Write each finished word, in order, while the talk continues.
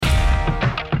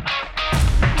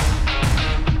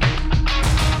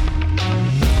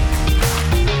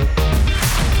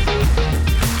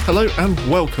Hello and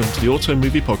welcome to the Auto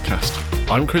Movie Podcast.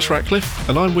 I'm Chris Ratcliffe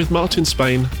and I'm with Martin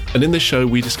Spain, and in this show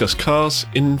we discuss cars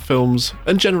in films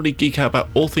and generally geek out about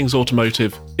all things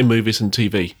automotive in movies and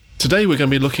TV. Today we're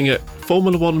going to be looking at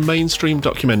Formula One mainstream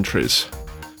documentaries.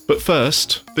 But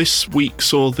first, this week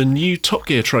saw the new Top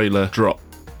Gear trailer drop.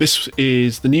 This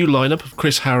is the new lineup of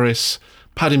Chris Harris,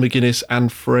 Paddy McGuinness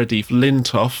and Freddie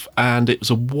Flintoff, and it was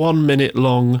a 1 minute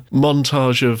long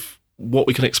montage of what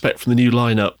we can expect from the new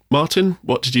lineup. Martin,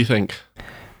 what did you think?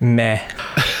 Meh.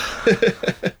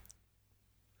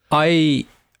 I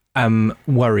am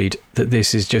worried that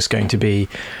this is just going to be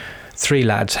three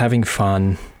lads having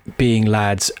fun, being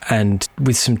lads, and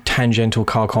with some tangential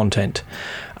car content.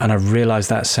 And I realise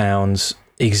that sounds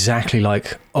exactly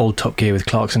like old Top Gear with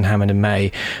Clarkson, Hammond and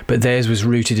May, but theirs was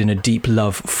rooted in a deep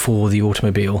love for the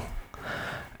automobile.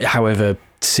 However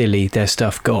silly their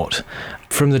stuff got.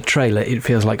 From the trailer, it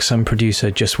feels like some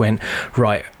producer just went,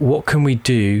 right, what can we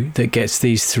do that gets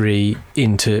these three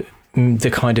into the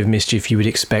kind of mischief you would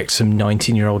expect some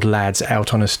 19-year-old lads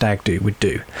out on a stag do would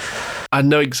do? I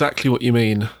know exactly what you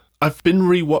mean. I've been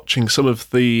rewatching some of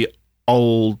the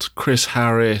old Chris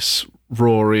Harris,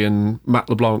 Rory and Matt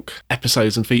LeBlanc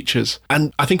episodes and features,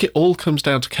 and I think it all comes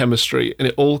down to chemistry, and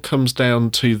it all comes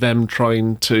down to them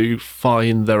trying to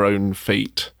find their own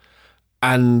feet.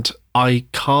 And I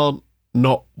can't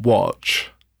not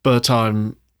watch, but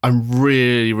I'm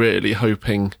really, really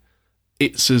hoping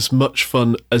it's as much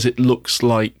fun as it looks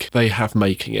like they have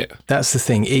making it. That's the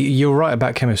thing. You're right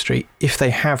about chemistry. If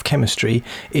they have chemistry,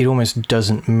 it almost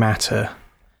doesn't matter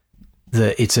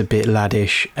that it's a bit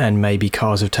laddish and maybe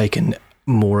cars have taken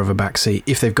more of a backseat.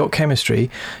 If they've got chemistry,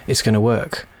 it's going to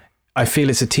work. I feel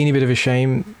it's a teeny bit of a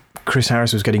shame Chris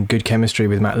Harris was getting good chemistry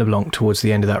with Matt LeBlanc towards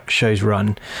the end of that show's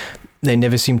run. They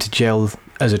never seemed to gel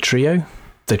as a trio.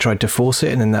 They tried to force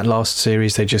it, and in that last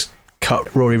series they just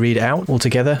cut Rory Reid out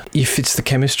altogether. If it's the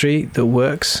chemistry that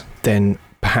works, then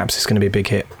perhaps it's going to be a big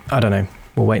hit. I don't know.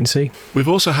 We'll wait and see. We've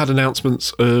also had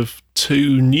announcements of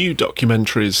 2 new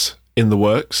documentaries in the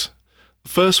works. The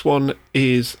first one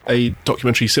is a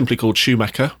documentary simply called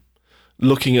Schumacher,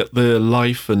 looking at the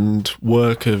life and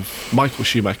work of Michael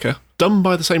Schumacher, done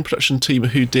by the same production team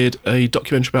who did a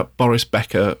documentary about Boris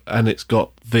Becker, and it's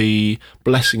got the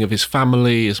blessing of his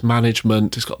family, his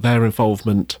management, it's got their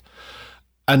involvement.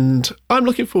 And I'm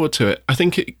looking forward to it. I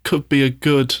think it could be a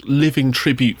good living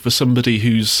tribute for somebody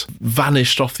who's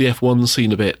vanished off the F1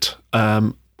 scene a bit,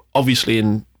 obviously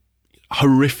in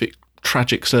horrific,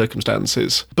 tragic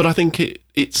circumstances. But I think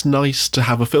it's nice to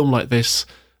have a film like this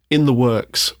in the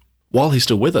works while he's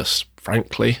still with us,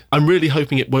 frankly. I'm really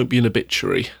hoping it won't be an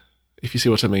obituary, if you see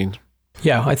what I mean.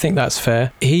 Yeah, I think that's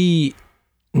fair. He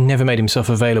never made himself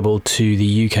available to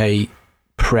the UK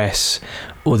press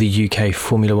or the UK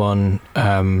Formula One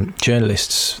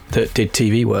journalists that did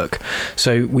TV work.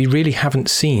 So we really haven't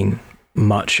seen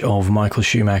much of Michael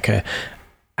Schumacher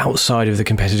outside of the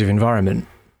competitive environment.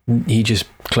 He just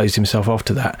closed himself off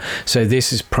to that. So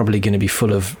this is probably going to be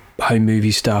full of home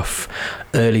movie stuff,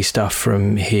 early stuff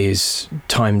from his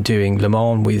time doing Le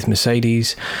Mans with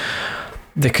Mercedes.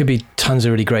 There could be tons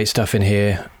of really great stuff in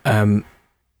here, and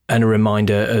a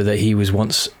reminder that he was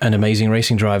once an amazing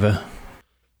racing driver.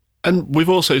 And we've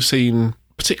also seen,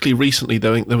 particularly recently,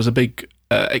 there was a big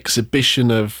exhibition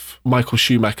of Michael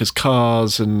Schumacher's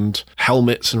cars and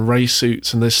helmets and race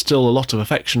suits, and there's still a lot of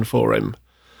affection for him.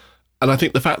 And I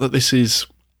think the fact that this is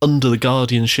under the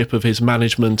guardianship of his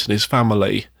management and his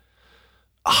family,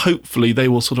 hopefully they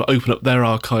will sort of open up their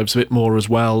archives a bit more as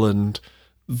well, and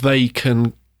they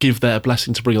can give their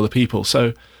blessing to bring other people.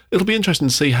 So it'll be interesting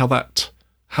to see how that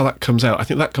comes out. I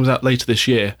think that comes out later this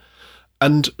year.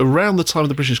 And around the time of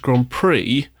the British Grand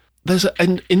Prix, there's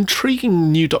an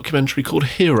intriguing new documentary called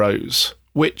Heroes,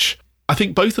 which I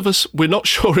think both of us, we're not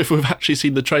sure if we've actually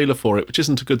seen the trailer for it, which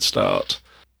isn't a good start.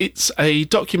 It's a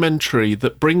documentary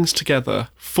that brings together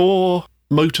 4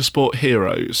 motorsport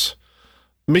heroes: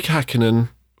 Mika Häkkinen,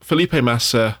 Felipe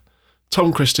Massa,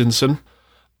 Tom Christensen,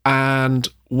 and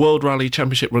World Rally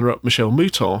Championship runner-up Michel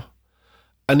Mouton.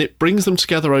 And it brings them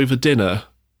together over dinner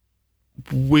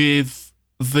with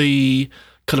the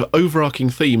kind of overarching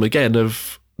theme, again,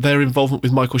 of their involvement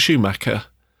with Michael Schumacher.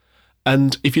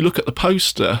 And if you look at the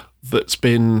poster that's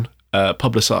been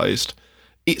publicised,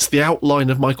 it's the outline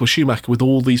of Michael Schumacher with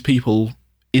all these people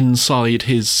inside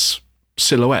his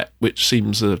silhouette, which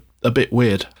seems a bit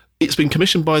weird. It's been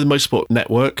commissioned by the Motorsport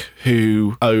Network,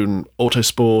 who own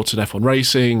Autosport and F1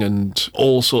 Racing and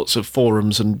all sorts of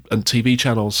forums and TV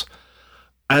channels.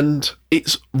 And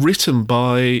it's written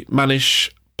by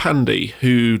Manish Pandey,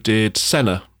 who did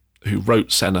Senna, who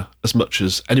wrote Senna as much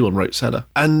as anyone wrote Senna.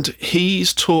 And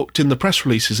he's talked in the press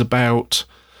releases about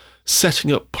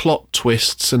setting up plot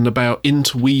twists and about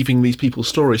interweaving these people's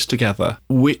stories together,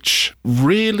 which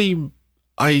really,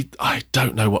 I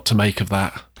don't know what to make of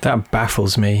that. That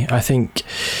baffles me. I think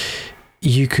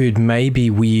you could maybe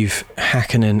weave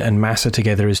Hakkinen and Massa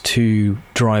together as two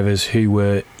drivers who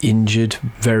were injured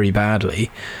very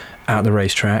badly at the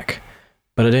racetrack,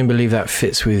 but I don't believe that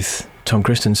fits with Tom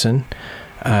Christensen.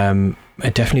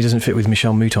 It definitely doesn't fit with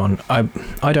Michèle Mouton.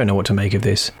 I don't know what to make of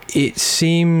this. It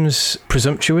seems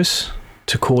presumptuous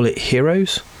to call it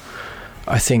heroes.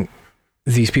 I think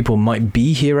these people might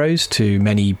be heroes to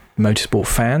many motorsport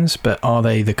fans, but are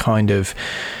they the kind of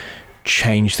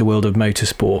change the world of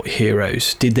motorsport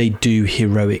heroes? Did they do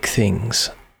heroic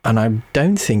things? And I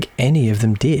don't think any of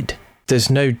them did. There's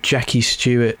no Jackie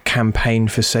Stewart campaign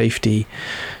for safety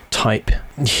type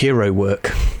hero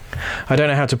work. I don't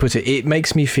know how to put it. It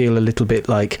makes me feel a little bit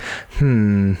like,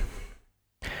 where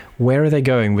are they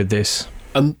going with this?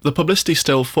 And the publicity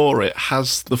still for it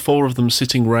has the four of them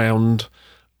sitting round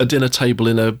a dinner table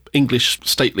in a English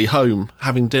stately home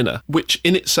having dinner, which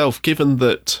in itself, given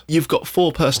that you've got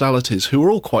four personalities who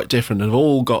are all quite different and have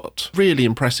all got really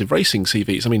impressive racing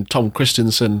CVs. I mean, Tom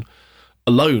Christensen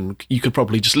alone, you could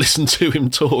probably just listen to him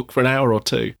talk for an hour or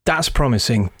two. That's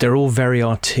promising. They're all very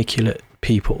articulate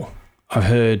people. I've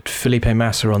heard Felipe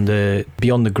Massa on the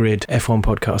Beyond the Grid F1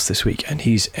 podcast this week, and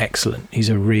he's excellent. He's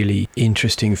a really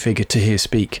interesting figure to hear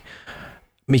speak.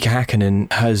 Mika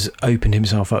Hakkinen has opened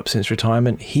himself up since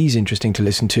retirement. He's interesting to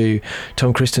listen to.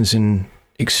 Tom Christensen,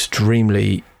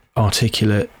 extremely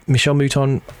articulate. Michèle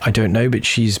Mouton, I don't know, but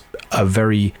she's a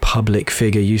very public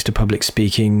figure, used to public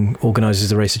speaking, organises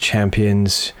the Race of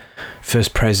Champions,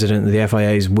 first president of the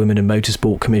FIA's Women in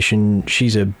Motorsport Commission.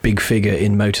 She's a big figure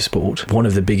in motorsport, one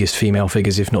of the biggest female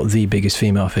figures, if not the biggest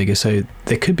female figure. So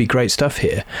there could be great stuff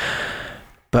here.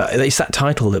 But it's that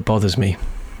title that bothers me.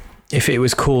 If it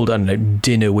was called, I don't know,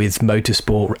 Dinner with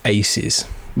Motorsport Aces,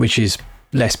 which is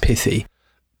less pithy.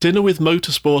 Dinner with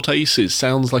Motorsport Aces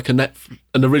sounds like an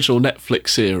original Netflix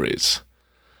series.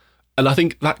 And I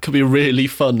think that could be really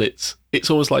fun. It's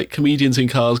almost like comedians in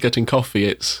cars getting coffee.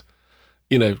 It's,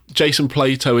 you know, Jason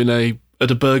Plato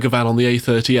at a burger van on the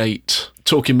A38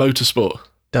 talking motorsport.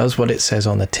 Does what it says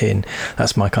on the tin.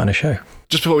 That's my kind of show.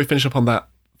 Just before we finish up on that,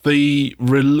 the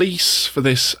release for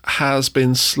this has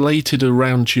been slated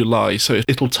around July, so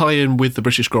it'll tie in with the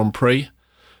British Grand Prix.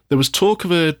 There was talk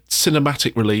of a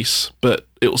cinematic release, but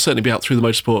it'll certainly be out through the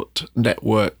Motorsport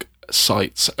Network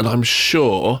sites, and I'm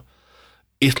sure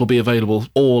it'll be available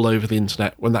all over the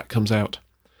internet when that comes out.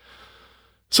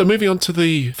 So moving on to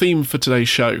the theme for today's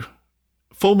show,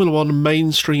 Formula One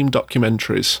mainstream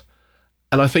documentaries.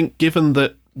 And I think given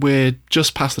that we're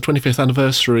just past the 25th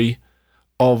anniversary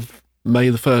of May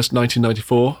the 1st,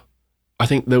 1994, I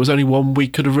think there was only one we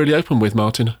could have really opened with,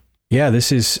 Martin. Yeah,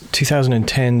 this is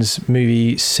 2010's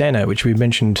movie Senna, which we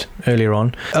mentioned earlier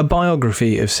on. A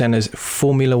biography of Senna's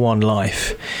Formula One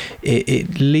life.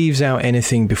 It leaves out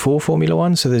anything before Formula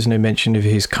One, so there's no mention of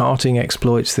his karting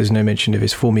exploits, there's no mention of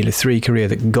his Formula 3 career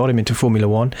that got him into Formula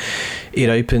One. It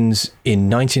opens in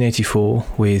 1984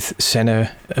 with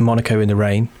Senna and Monaco in the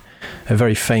rain, a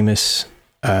very famous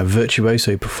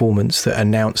virtuoso performance that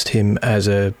announced him as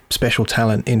a special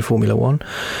talent in Formula One.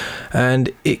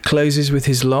 And it closes with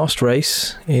his last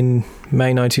race in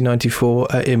May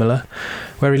 1994 at Imola,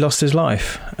 where he lost his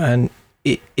life. And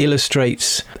it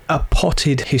illustrates a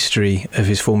potted history of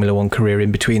his Formula One career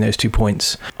in between those 2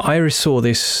 points. I saw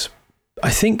this, I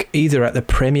think, either at the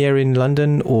premiere in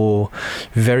London or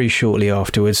very shortly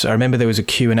afterwards. I remember there was a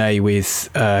Q&A with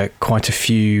quite a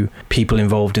few people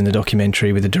involved in the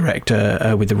documentary, with the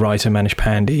director, with the writer Manish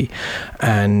Pandey,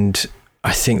 and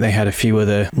I think they had a few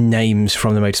other names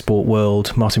from the motorsport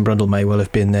world. Martin Brundle may well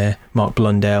have been there, Mark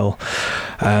Blundell.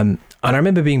 And I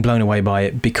remember being blown away by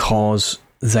it because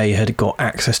they had got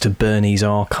access to Bernie's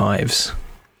archives,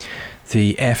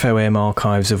 the FOM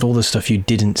archives of all the stuff you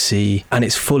didn't see, and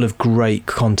it's full of great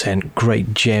content,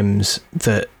 great gems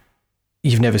that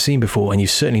you've never seen before, and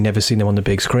you've certainly never seen them on the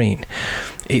big screen.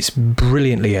 It's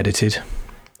brilliantly edited.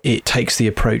 It takes the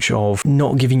approach of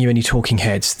not giving you any talking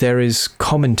heads. There is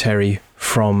commentary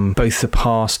from both the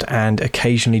past, and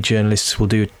occasionally journalists will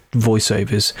do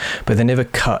voiceovers, but they never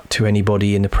cut to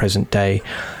anybody in the present day.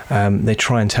 They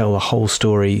try and tell the whole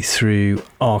story through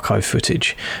archive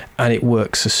footage, and it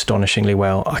works astonishingly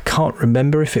well. I can't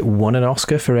remember if it won an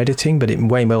Oscar for editing, but it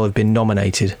may well have been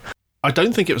nominated. I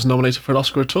don't think it was nominated for an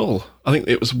Oscar at all. I think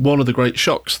it was one of the great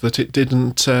shocks that it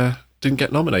didn't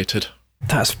get nominated.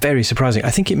 That's very surprising.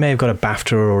 I think it may have got a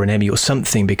BAFTA or an Emmy or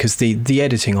something, because the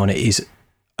editing on it is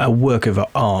a work of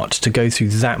art to go through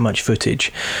that much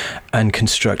footage and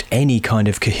construct any kind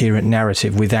of coherent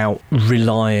narrative without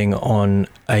relying on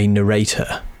a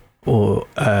narrator or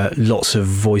lots of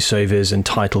voiceovers and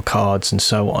title cards and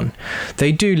so on.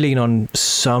 They do lean on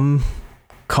some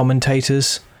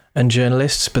commentators and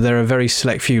journalists, but there are a very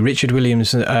select few. Richard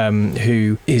Williams,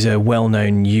 who is a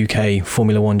well-known UK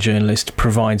Formula One journalist,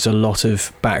 provides a lot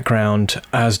of background,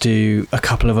 as do a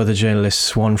couple of other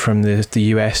journalists, one from the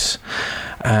US,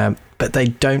 but they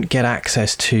don't get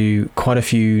access to quite a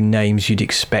few names you'd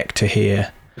expect to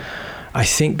hear. I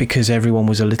think because everyone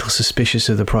was a little suspicious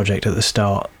of the project at the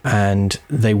start and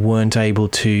they weren't able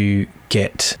to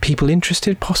get people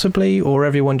interested, possibly, or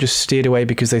everyone just steered away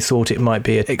because they thought it might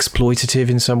be exploitative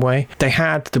in some way. They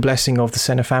had the blessing of the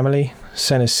Senna family.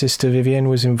 Senna's sister Vivian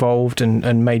was involved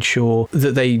and made sure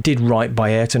that they did right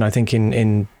by Ayrton, I think,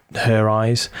 in her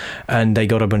eyes, and they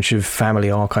got a bunch of family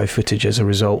archive footage as a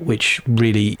result, which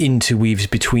really interweaves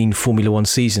between Formula One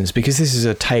seasons, because this is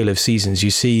a tale of seasons.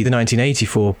 You see the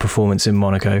 1984 performance in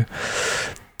Monaco,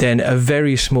 then a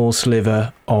very small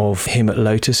sliver of him at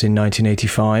Lotus in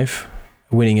 1985,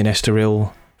 winning in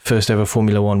Estoril, first ever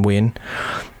Formula One win.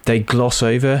 They gloss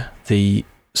over the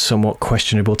somewhat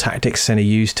questionable tactics Senna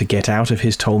used to get out of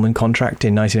his Tolman contract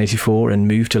in 1984 and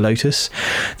move to Lotus.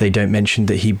 They don't mention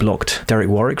that he blocked Derek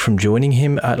Warwick from joining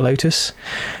him at Lotus.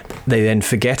 They then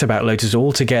forget about Lotus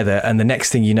altogether, and the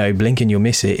next thing you know, blink and you'll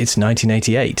miss it, it's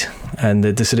 1988. And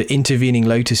the sort of intervening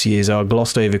Lotus years are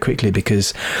glossed over quickly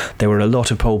because there were a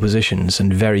lot of pole positions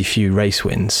and very few race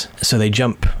wins. So they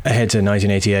jump ahead to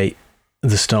 1988,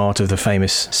 the start of the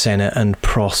famous Senna and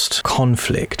Prost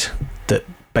conflict that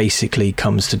basically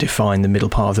comes to define the middle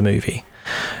part of the movie.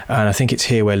 And I think it's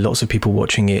here where lots of people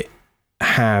watching it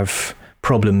have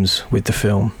problems with the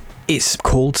film. It's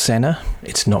called Senna,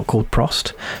 it's not called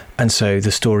Prost, and so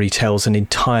the story tells an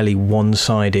entirely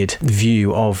one-sided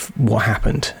view of what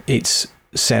happened. It's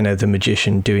Senna, the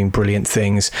magician, doing brilliant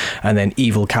things, and then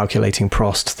evil calculating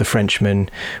Prost, the Frenchman,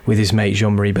 with his mate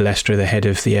Jean-Marie Balestre, the head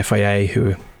of the FIA,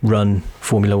 who run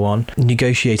Formula One,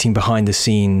 negotiating behind the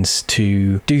scenes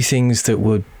to do things that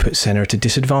would put Senna at a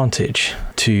disadvantage,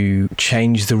 to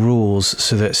change the rules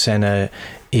so that Senna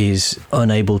is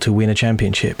unable to win a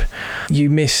championship. You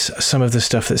miss some of the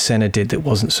stuff that Senna did that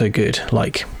wasn't so good,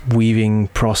 like weaving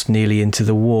Prost nearly into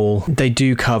the wall. They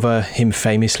do cover him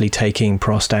famously taking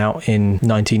Prost out in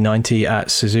 1990 at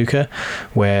Suzuka,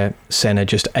 where Senna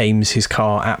just aims his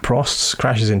car at Prost's,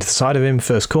 crashes into the side of him,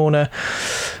 first corner,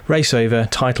 race over,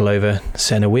 title over,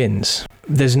 Senna wins.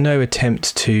 There's no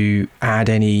attempt to add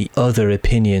any other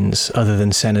opinions other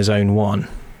than Senna's own one.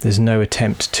 There's no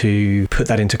attempt to put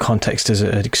that into context as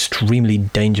an extremely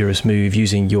dangerous move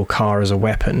using your car as a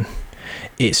weapon.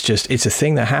 It's a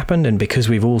thing that happened, and because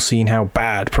we've all seen how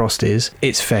bad Prost is,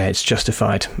 it's fair, it's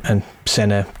justified, and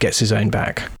Senna gets his own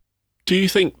back. Do you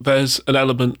think there's an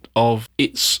element of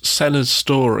it's Senna's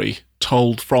story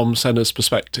told from Senna's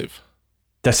perspective?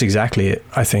 That's exactly it.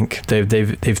 I think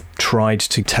they've tried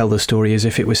to tell the story as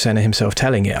if it was Senna himself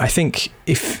telling it. I think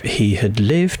if he had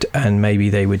lived and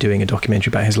maybe they were doing a documentary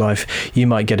about his life, you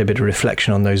might get a bit of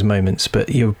reflection on those moments. But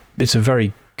it's a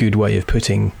very good way of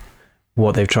putting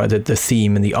what they've tried, the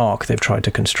theme and the arc they've tried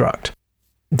to construct.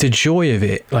 The joy of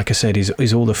it, like I said,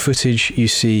 is all the footage you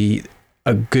see.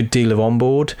 A good deal of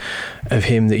onboard of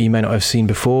him that you may not have seen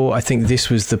before. I think this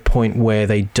was the point where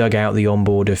they dug out the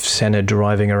onboard of Senna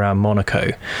driving around Monaco,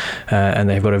 and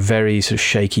they've got a very sort of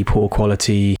shaky, poor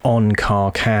quality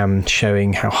on-car cam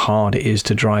showing how hard it is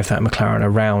to drive that McLaren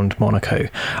around Monaco.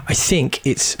 I think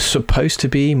it's supposed to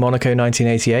be Monaco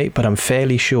 1988, but I'm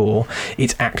fairly sure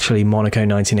it's actually Monaco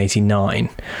 1989,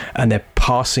 and they're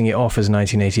passing it off as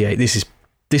 1988.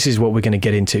 This is what we're going to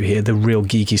get into here, the real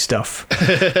geeky stuff.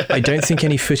 I don't think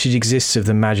any footage exists of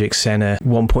the magic Senna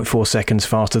 1.4 seconds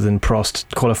faster than Prost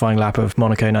qualifying lap of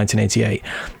Monaco 1988.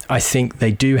 I think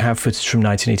they do have footage from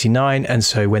 1989, and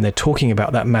so when they're talking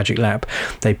about that magic lap,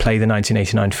 they play the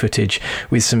 1989 footage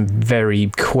with some very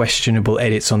questionable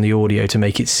edits on the audio to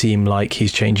make it seem like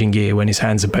he's changing gear when his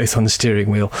hands are both on the steering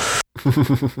wheel.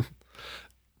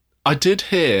 I did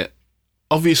hear,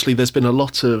 obviously there's been a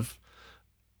lot of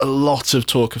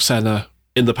talk of Senna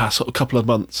in the past sort of couple of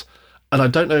months, and I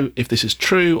don't know if this is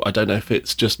true, I don't know if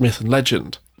it's just myth and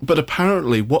legend, but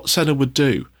apparently what Senna would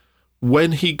do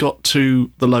when he got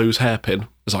to the Lowe's hairpin,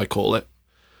 as I call it,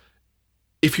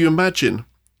 if you imagine,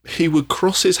 he would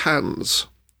cross his hands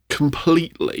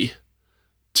completely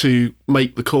to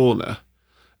make the corner,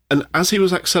 and as he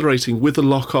was accelerating with the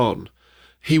lock on,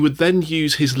 he would then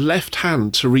use his left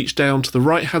hand to reach down to the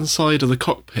right hand side of the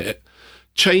cockpit,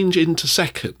 change into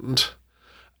second,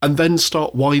 and then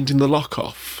start winding the lock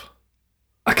off.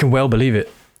 I can well believe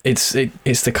it. It's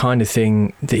the kind of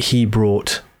thing that he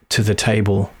brought to the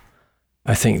table.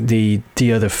 I think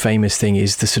the other famous thing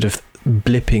is the sort of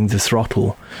blipping the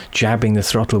throttle, jabbing the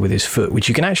throttle with his foot, which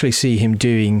you can actually see him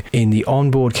doing in the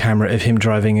onboard camera of him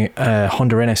driving a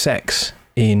Honda NSX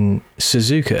in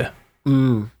Suzuka,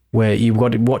 where you've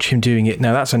got to watch him doing it.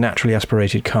 Now, that's a naturally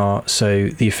aspirated car, so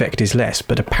the effect is less,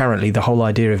 but apparently the whole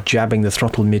idea of jabbing the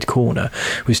throttle mid-corner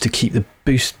was to keep the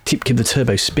keep the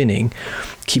turbo spinning,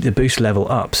 keep the boost level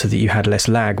up so that you had less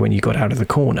lag when you got out of the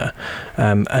corner,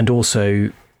 and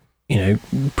also,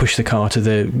 push the car to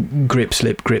the grip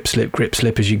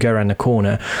slip as you go around the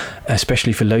corner.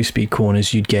 Especially for low speed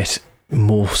corners, you'd get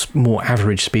more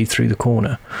average speed through the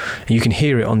corner. And you can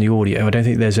hear it on the audio. I don't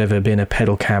think there's ever been a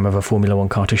pedal cam of a Formula One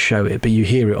car to show it, but you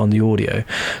hear it on the audio.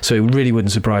 So it really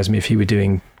wouldn't surprise me if he were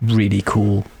doing really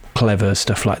cool, clever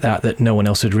stuff like that no one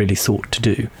else had really thought to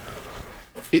do.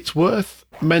 It's worth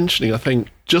mentioning, I think,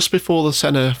 just before the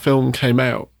Senna film came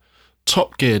out,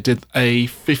 Top Gear did a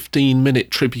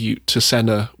 15-minute tribute to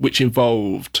Senna, which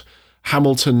involved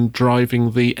Hamilton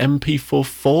driving the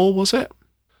MP44, was it?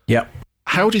 Yeah.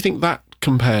 How do you think that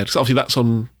compared? Because obviously that's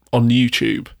on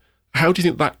YouTube. How do you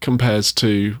think that compares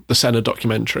to the Senna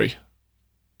documentary?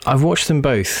 I've watched them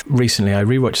both recently. I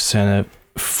rewatched Senna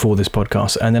for this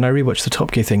podcast, and then I rewatched the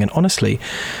Top Gear thing. And honestly,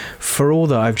 for all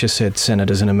that I've just said, Senna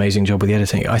does an amazing job with the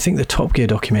editing. I think the Top Gear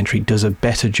documentary does a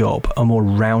better job, a more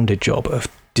rounded job of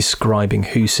describing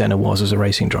who Senna was as a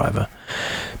racing driver.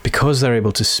 Because they're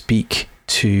able to speak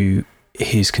to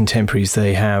his contemporaries,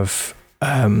 they have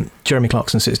Jeremy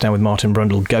Clarkson sits down with Martin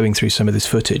Brundle going through some of this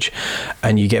footage,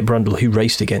 and you get Brundle, who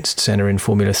raced against Senna in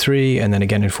Formula 3 and then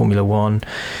again in Formula 1.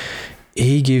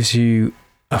 He gives you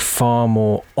a far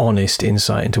more honest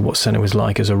insight into what Senna was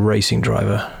like as a racing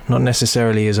driver, not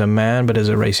necessarily as a man, but as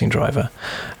a racing driver.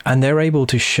 And they're able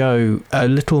to show a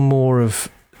little more of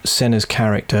Senna's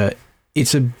character.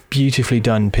 It's a beautifully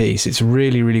done piece. It's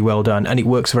really, really well done, and it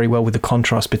works very well with the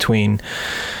contrast between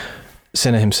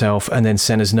Senna himself and then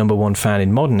Senna's number one fan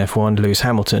in modern F1, Lewis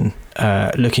Hamilton,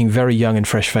 looking very young and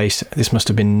fresh-faced. This must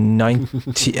have been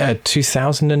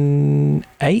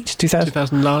 2008?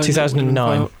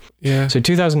 2009. Yeah. So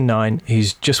 2009,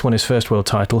 he's just won his first world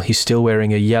title. He's still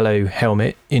wearing a yellow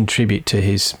helmet in tribute to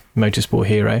his motorsport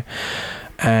hero.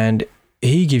 And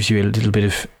he gives you a little bit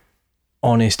of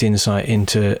honest insight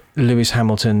into Lewis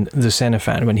Hamilton, the Senna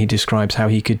fan, when he describes how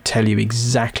he could tell you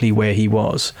exactly where he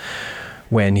was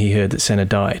when he heard that Senna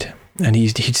died. And he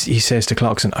says to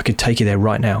Clarkson, I could take you there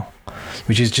right now,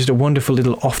 which is just a wonderful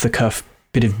little off-the-cuff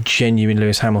bit of genuine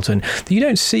Lewis Hamilton that you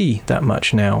don't see that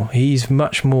much now. He's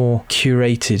much more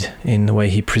curated in the way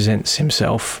he presents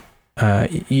himself.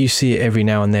 You see it every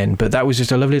now and then, but that was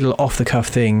just a lovely little off-the-cuff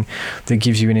thing that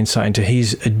gives you an insight into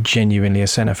he's genuinely a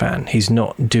Senna fan. He's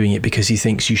not doing it because he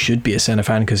thinks you should be a Senna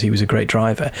fan because he was a great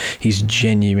driver. He's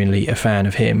genuinely a fan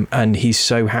of him, and he's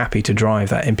so happy to drive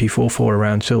that MP44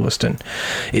 around Silverstone.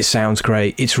 It sounds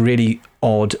great. It's really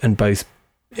odd,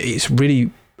 it's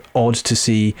really odd to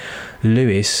see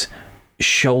Lewis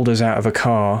shoulders out of a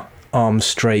car, arms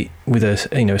straight, with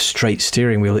a straight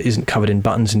steering wheel that isn't covered in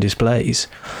buttons and displays.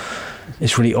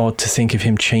 It's really odd to think of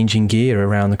him changing gear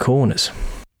around the corners.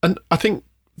 And I think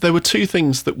there were two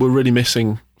things that were really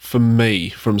missing for me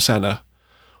from Senna.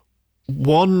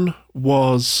 One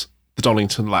was the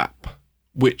Donington lap,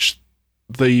 which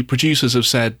the producers have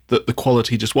said that the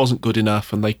quality just wasn't good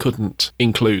enough and they couldn't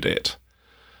include it,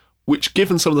 which,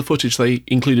 given some of the footage they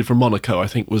included from Monaco, I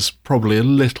think was probably a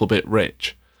little bit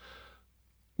rich.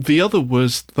 The other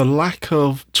was the lack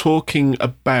of talking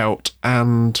about,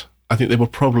 and I think they were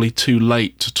probably too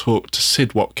late to talk to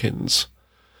Sid Watkins,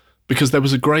 because there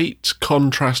was a great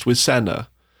contrast with Senna,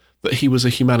 that he was a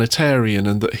humanitarian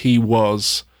and that he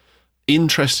was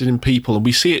interested in people, and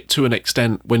we see it to an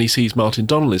extent when he sees Martin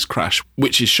Donnelly's crash,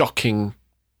 which is shocking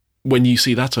when you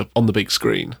see that up on the big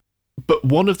screen. But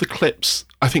one of the clips,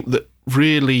 I think, that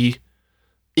really,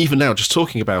 even now just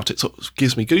talking about it, sort of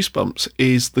gives me goosebumps,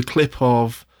 is the clip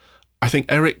of, I think,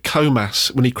 Eric Comas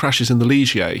when he crashes in the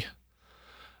Ligier.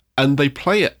 And they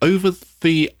play it over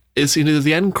the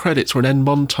end credits or an end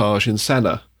montage in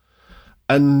Senna.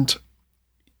 And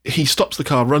he stops the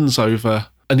car, runs over,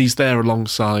 and he's there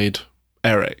alongside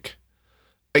Eric.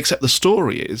 Except the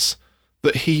story is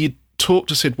that he talked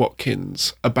to Sid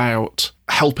Watkins about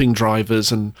helping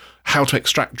drivers and how to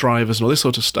extract drivers and all this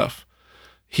sort of stuff.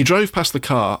 He drove past the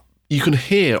car. You can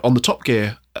hear on the Top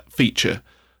Gear feature,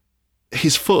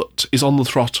 his foot is on the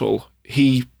throttle.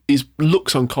 He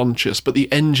looks unconscious, but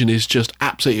the engine is just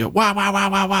absolutely wah, wah, wah,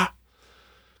 wah, wah.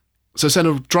 So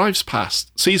Senna drives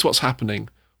past, sees what's happening,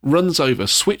 runs over,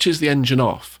 switches the engine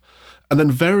off, and then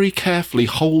very carefully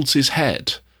holds his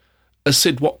head, as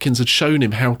Sid Watkins had shown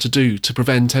him how to do to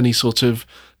prevent any sort of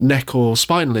neck or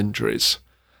spinal injuries.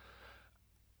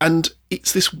 And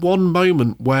it's this one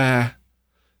moment where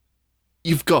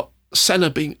you've got Senna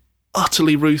being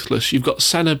utterly ruthless. You've got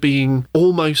Senna being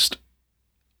almost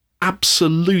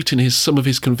absolute in some of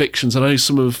his convictions. I know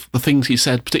some of the things he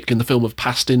said, particularly in the film, have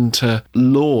passed into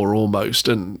lore almost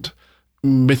and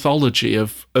mythology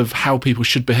of how people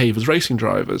should behave as racing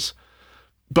drivers.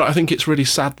 But I think it's really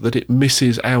sad that it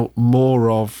misses out more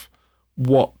of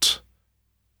what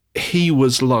he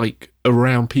was like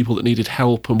around people that needed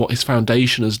help and what his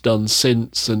foundation has done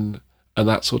since and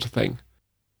that sort of thing.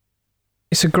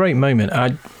 It's a great moment.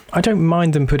 I don't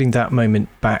mind them putting that moment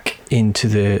back into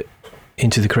the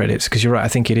credits, because you're right, I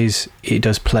think it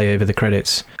does play over the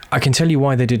credits. I can tell you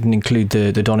why they didn't include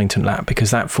the Donington lap,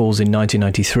 because that falls in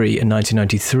 1993, and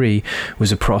 1993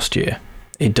 was a Prost year.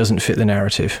 It doesn't fit the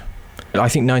narrative. I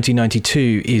think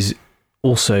 1992 is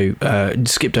also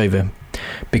skipped over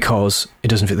because it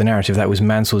doesn't fit the narrative. That was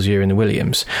Mansell's year in the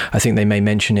Williams. I think they may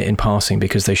mention it in passing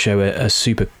because they show a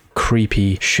super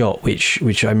creepy shot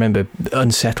which I remember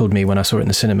unsettled me when I saw it in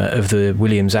the cinema, of the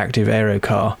Williams active aero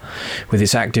car with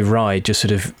its active ride just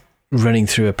sort of running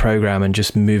through a program and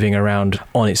just moving around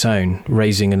on its own,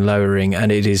 raising and lowering,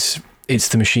 and it's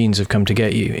the machines have come to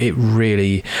get you. It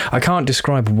really, I can't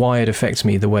describe why it affects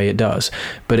me the way it does,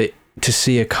 but to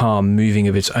see a car moving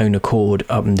of its own accord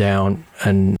up and down,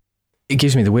 and it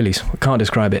gives me the willies. I can't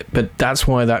describe it, but that's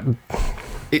why that...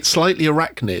 It's slightly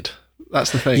arachnid.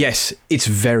 That's the thing. Yes, it's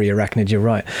very arachnid, you're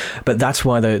right. But that's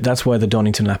why the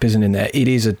Donington lap isn't in there. It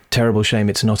is a terrible shame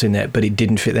it's not in there, but it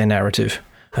didn't fit their narrative.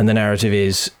 And the narrative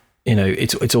is,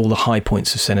 it's all the high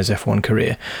points of Senna's F1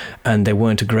 career, and there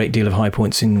weren't a great deal of high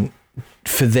points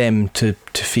for them to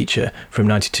feature from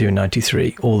 92 and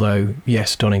 93, although,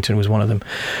 yes, Donington was one of them.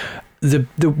 The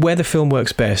where the film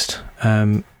works best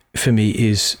for me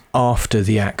is after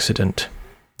the accident.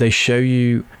 They show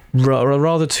you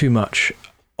rather too much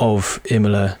of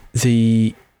Imola.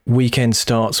 The weekend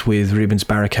starts with Rubens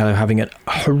Barrichello having a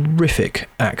horrific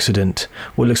accident,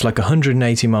 what looks like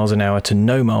 180 miles an hour to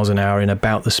no miles an hour in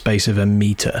about the space of a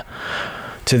metre.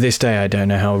 To this day, I don't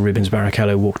know how Rubens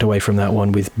Barrichello walked away from that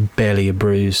one with barely a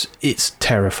bruise. It's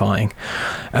terrifying.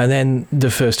 And then the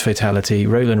first fatality,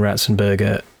 Roland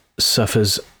Ratzenberger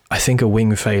suffers, I think, a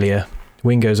wing failure.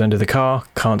 Wing goes under the car,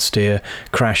 can't steer,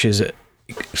 crashes at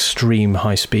extreme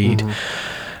high speed.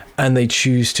 And they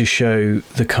choose to show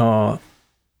the car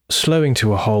slowing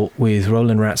to a halt with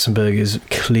Roland Ratzenberger's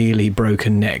clearly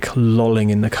broken neck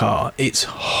lolling in the car. It's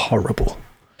horrible.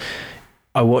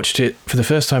 I watched it for the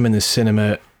first time in the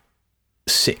cinema,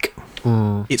 sick.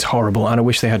 It's horrible, and I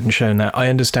wish they hadn't shown that. I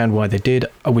understand why they did.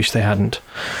 I wish they hadn't.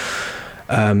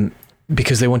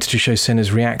 Because they wanted to show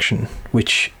Senna's reaction,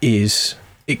 which is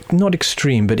not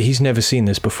extreme, but he's never seen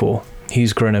this before.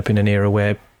 He's grown up in an era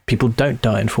where people don't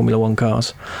die in Formula One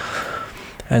cars.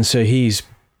 And so he's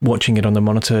watching it on the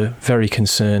monitor, very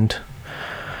concerned.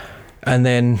 And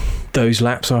then those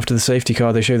laps after the safety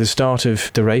car, they show the start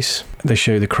of the race. They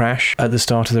show the crash at the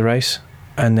start of the race.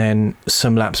 And then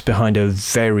some laps behind a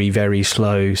very, very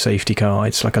slow safety car.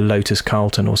 It's like a Lotus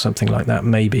Carlton or something like that,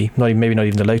 maybe. Maybe not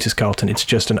even the Lotus Carlton. It's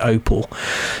just an Opel.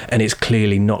 And it's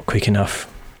clearly not quick enough.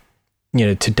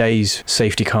 Today's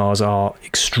safety cars are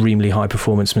extremely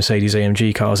high-performance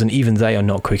Mercedes-AMG cars, and even they are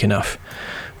not quick enough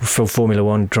for Formula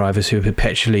One drivers who are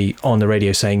perpetually on the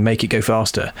radio saying, make it go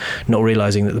faster, not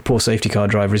realising that the poor safety car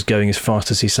driver is going as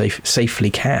fast as he safely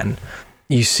can.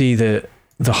 You see the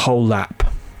whole lap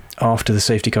after the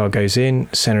safety car goes in,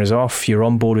 Senna is off, you're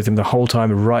on board with him the whole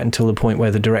time, right until the point where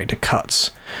the director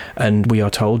cuts, and we are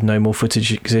told no more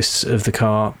footage exists of the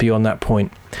car beyond that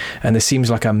point. And there seems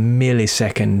like a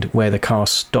millisecond where the car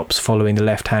stops following the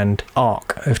left-hand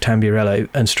arc of Tamburello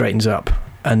and straightens up,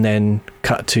 and then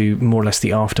cut to more or less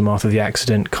the aftermath of the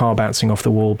accident, car bouncing off the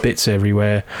wall, bits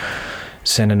everywhere,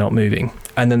 Senna not moving.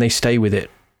 And then they stay with it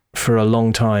for a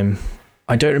long time.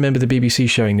 I don't remember the BBC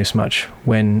showing this much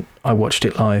when I watched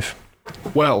it live.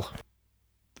 Well,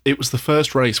 it was the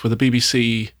first race where the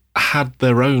BBC had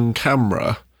their own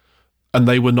camera and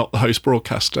they were not the host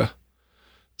broadcaster.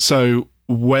 So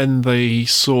when they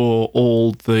saw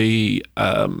all the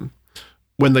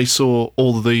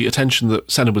attention that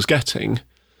Senna was getting,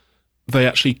 they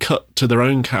actually cut to their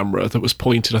own camera that was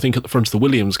pointed, I think, at the front of the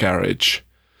Williams garage.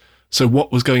 So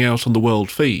what was going out on the world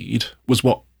feed was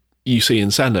what you see in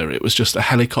Senna. It was just a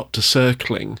helicopter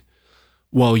circling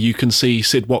while you can see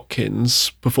Sid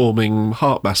Watkins performing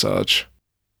heart massage.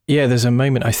 Yeah, there's a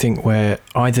moment, I think, where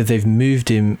either they've moved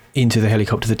him into the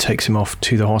helicopter that takes him off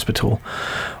to the hospital,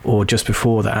 or just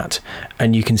before that,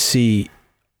 and you can see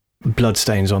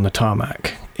bloodstains on the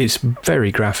tarmac. It's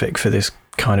very graphic for this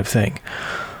kind of thing.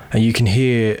 And you can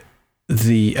hear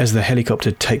as the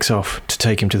helicopter takes off to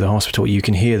take him to the hospital, you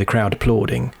can hear the crowd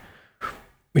applauding,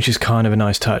 which is kind of a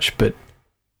nice touch. But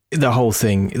the whole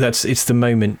thing, it's the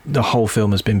moment the whole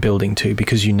film has been building to,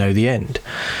 because you know the end.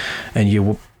 And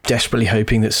you're desperately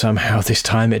hoping that somehow this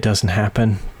time it doesn't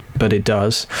happen, but it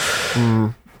does.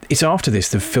 It's after this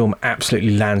the film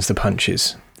absolutely lands the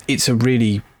punches. It's a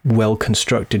really well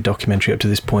constructed documentary up to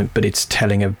this point, but it's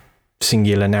telling a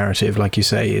singular narrative, like you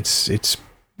say. It's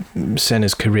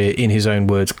Senna's career, in his own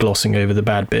words, glossing over the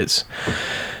bad bits.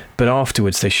 But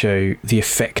afterwards they show the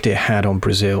effect it had on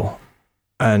Brazil,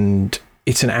 and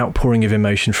it's an outpouring of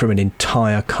emotion from an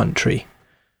entire country,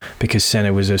 because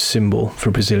Senna was a symbol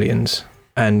for Brazilians.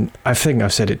 And I think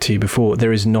I've said it to you before,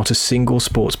 there is not a single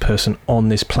sports person on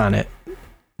this planet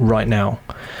right now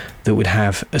that would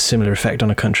have a similar effect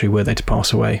on a country were they to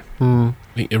pass away. I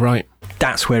think you're right.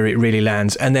 That's where it really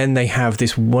lands. And then they have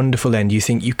this wonderful end. You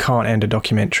think you can't end a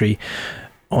documentary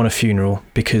on a funeral,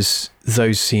 because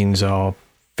those scenes are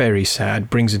very sad,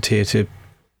 brings a tear to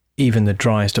even the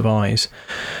driest of eyes.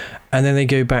 And then they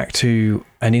go back to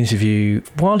an interview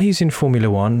while he's in Formula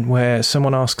One, where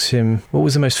someone asks him, what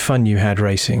was the most fun you had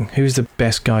racing? Who's the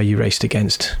best guy you raced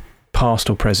against, past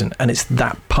or present? And it's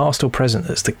that past or present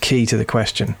that's the key to the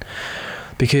question.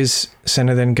 Because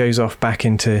Senna then goes off back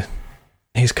into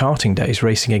his karting days,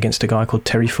 racing against a guy called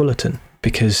Terry Fullerton,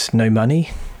 because no money,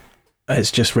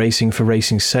 it's just racing for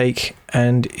racing's sake.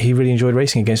 And he really enjoyed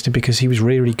racing against him because he was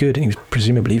really, really good, and he was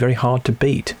presumably very hard to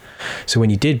beat. So when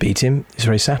you did beat him, it's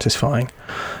very satisfying.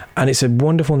 And it's a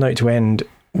wonderful note to end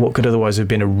what could otherwise have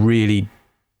been a really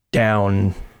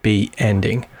downbeat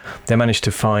ending. They managed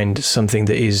to find something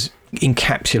that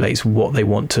encapsulates what they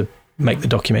want to make the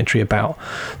documentary about,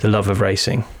 the love of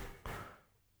racing.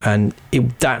 And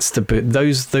that's the bit,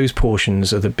 those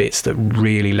portions are the bits that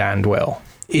really land well.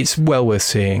 It's well worth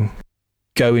seeing.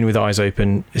 Go in with eyes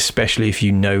open, especially if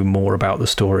you know more about the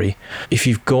story. If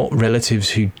you've got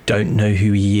relatives who don't know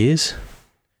who he is,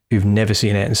 who've never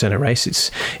seen Ayrton Senna race,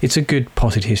 it's a good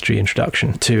potted history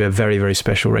introduction to a very, very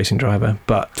special racing driver.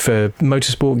 But for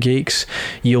motorsport geeks,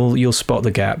 you'll spot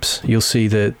the gaps. You'll see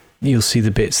the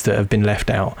bits that have been left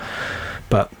out.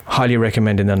 But highly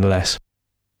recommended nonetheless.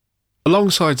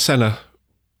 Alongside Senna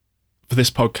for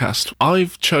this podcast,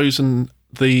 I've chosen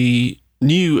the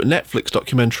new Netflix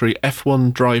documentary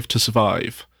F1 Drive to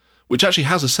Survive, which actually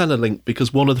has a Senna link,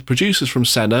 because one of the producers from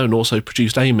Senna, and also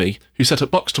produced Amy, who set up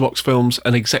Box to Box Films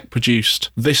and exec produced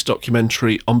this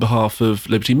documentary on behalf of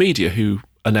Liberty Media, who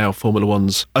are now Formula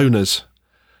One's owners.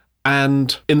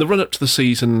 And in the run-up to the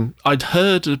season, I'd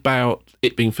heard about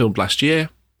it being filmed last year.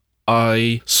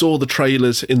 I saw the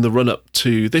trailers in the run-up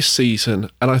to this season,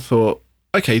 and I thought,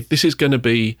 okay, this is going to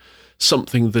be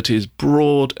something that is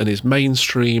broad and is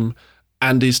mainstream,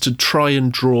 and is to try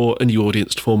and draw a new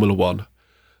audience to Formula One.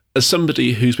 As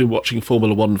somebody who's been watching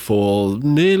Formula One for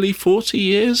nearly 40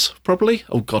 years, probably,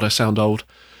 oh God, I sound old,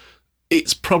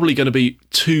 it's probably going to be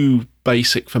too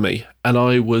basic for me, and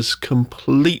I was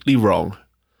completely wrong.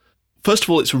 First of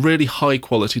all, it's a really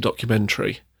high-quality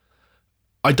documentary.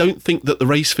 I don't think that the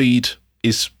race feed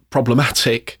is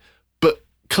problematic, but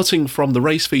cutting from the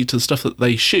race feed to the stuff that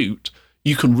they shoot,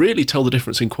 you can really tell the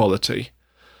difference in quality.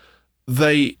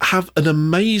 They have an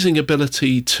amazing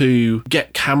ability to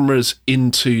get cameras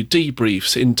into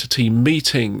debriefs, into team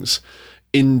meetings,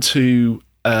 into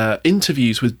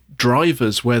interviews with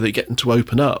drivers where they get them to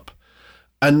open up.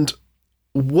 And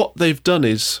what they've done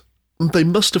is they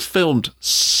must have filmed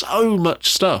so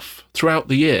much stuff throughout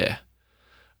the year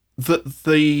that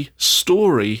the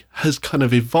story has kind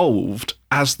of evolved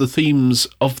as the themes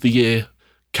of the year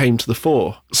came to the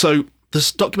fore. So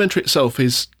this documentary itself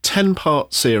is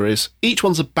 10-part series. Each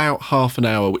one's about half an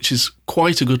hour, which is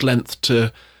quite a good length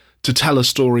to tell a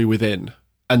story within.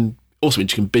 And also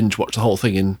means you can binge watch the whole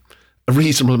thing in a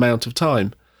reasonable amount of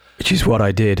time. Which is what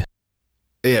I did.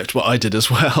 Yeah, it's what I did as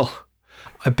well.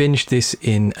 I binged this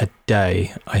in a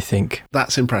day, I think.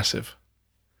 That's impressive.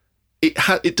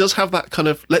 It does have that kind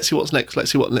of let's see what's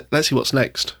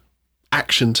next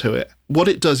action to it. What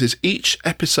it does is each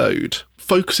episode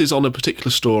focuses on a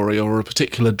particular story or a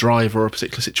particular driver or a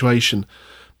particular situation,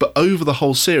 but over the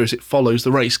whole series it follows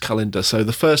the race calendar. So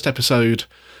the first episode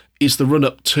is the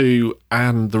run-up to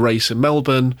and the race in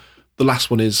Melbourne. The last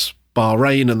one is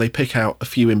Bahrain, and they pick out a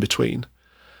few in between.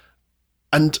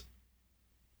 And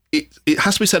it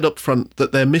has to be said up front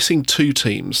that they're missing two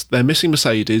teams. They're missing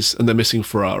Mercedes and they're missing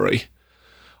Ferrari.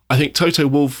 I think Toto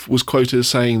Wolff was quoted as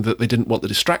saying that they didn't want the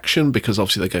distraction because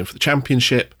obviously they're going for the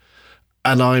championship.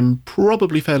 And I'm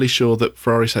probably fairly sure that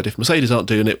Ferrari said, if Mercedes aren't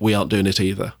doing it, we aren't doing it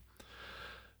either.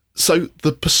 So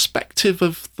the perspective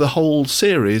of the whole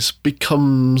series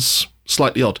becomes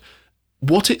slightly odd.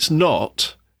 What it's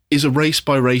not is a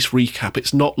race-by-race recap.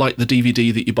 It's not like the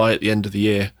DVD that you buy at the end of the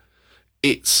year.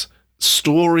 It's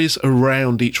stories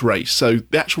around each race. So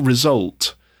the actual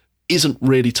result isn't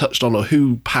really touched on, or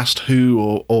who passed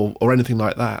who, or anything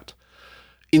like that.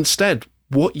 Instead,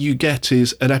 what you get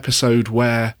is an episode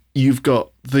where you've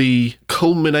got the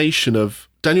culmination of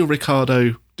Daniel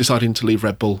Ricciardo deciding to leave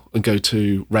Red Bull and go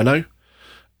to Renault,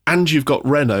 and you've got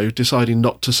Renault deciding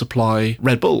not to supply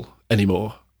Red Bull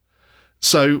anymore.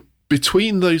 So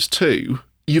between those two,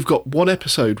 you've got one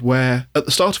episode where at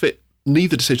the start of it,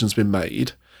 neither decision's been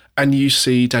made, and you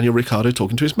see Daniel Ricciardo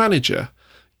talking to his manager.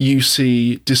 You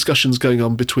see discussions going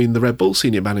on between the Red Bull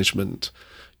senior management.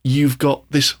 You've got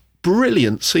this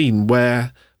brilliant scene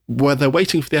where they're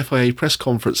waiting for the FIA press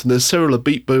conference, and there's Cyril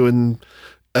Abiteboul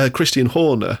and Christian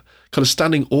Horner kind of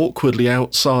standing awkwardly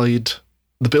outside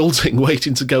the building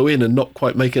waiting to go in and not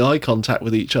quite making eye contact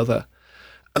with each other.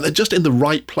 And they're just in the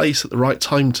right place at the right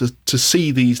time to see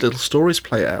these little stories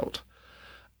play out.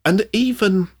 And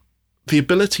even the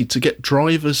ability to get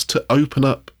drivers to open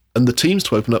up and the teams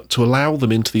to open up to allow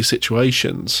them into these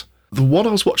situations. The one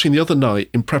I was watching the other night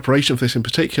in preparation for this in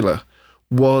particular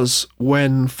was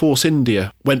when Force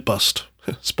India went bust,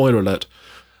 spoiler alert,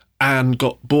 and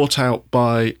got bought out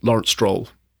by Lawrence Stroll.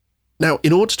 Now,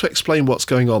 in order to explain what's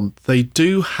going on, they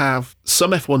do have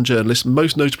some F1 journalists,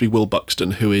 most notably Will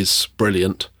Buxton, who is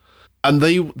brilliant, and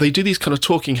they do these kind of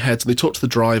talking heads, and they talk to the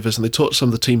drivers, and they talk to some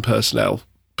of the team personnel,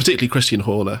 particularly Christian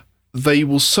Horner. They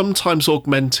will sometimes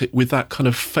augment it with that kind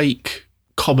of fake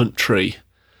commentary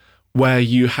where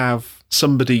you have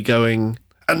somebody going,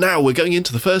 and now we're going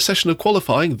into the first session of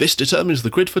qualifying, this determines the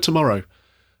grid for tomorrow,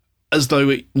 as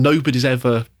though nobody's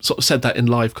ever sort of said that in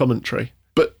live commentary.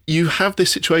 But you have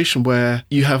this situation where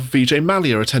you have Vijay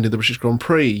Mallya attending the British Grand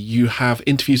Prix, you have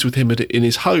interviews with him in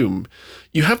his home,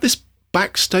 you have this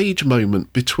backstage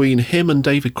moment between him and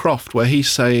David Croft where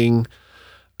he's saying,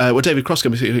 David Croft's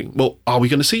going to be saying, well, are we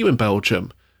going to see you in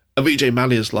Belgium? And Vijay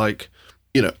Mallya's like,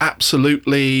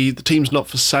 absolutely, the team's not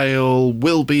for sale,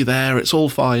 we'll be there, it's all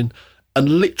fine.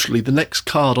 And literally the next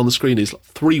card on the screen is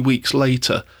 3 weeks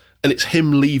later, and it's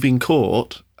him leaving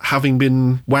court, having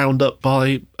been wound up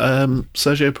by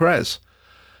Sergio Perez.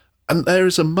 And there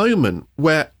is a moment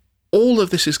where all of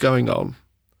this is going on,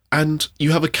 and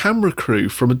you have a camera crew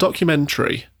from a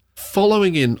documentary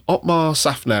following in Otmar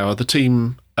Safnauer, the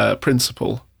team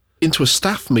principal, into a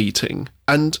staff meeting,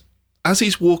 and as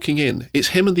he's walking in, it's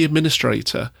him and the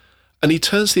administrator, and he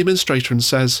turns to the administrator and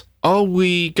says, are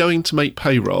we going to make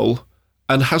payroll,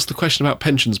 and has the question about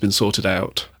pensions been sorted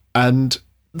out? And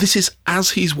this is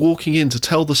as he's walking in to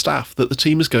tell the staff that the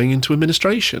team is going into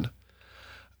administration.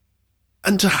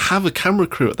 And to have a camera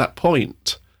crew at that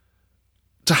point,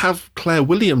 to have Claire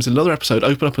Williams in another episode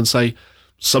open up and say,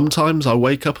 sometimes I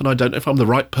wake up and I don't know if I'm the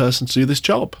right person to do this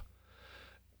job.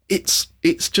 It's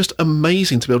just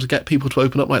amazing to be able to get people to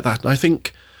open up like that. And I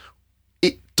think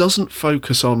it doesn't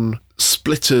focus on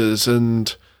splitters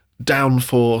and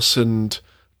downforce and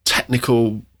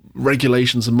technical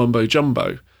regulations and mumbo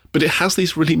jumbo, but it has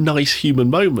these really nice human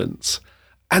moments,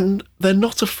 and they're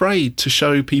not afraid to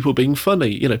show people being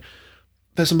funny.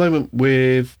 There's a moment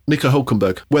with Nico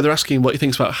Hülkenberg where they're asking what he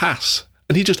thinks about Haas,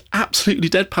 and he just absolutely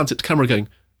deadpans it to camera going,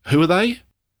 who are they?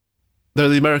 They're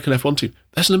the American F1 team.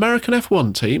 There's an American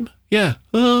F1 team? Yeah.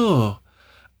 Oh.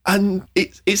 And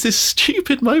it's this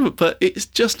stupid moment, but it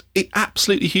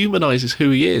absolutely humanises who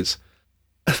he is.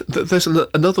 There's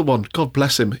another one, God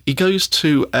bless him. He goes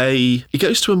to a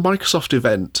Microsoft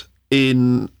event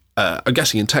in, I'm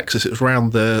guessing in Texas, it was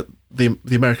around the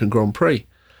American Grand Prix.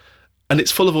 And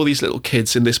it's full of all these little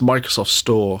kids in this Microsoft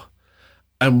store.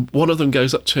 And one of them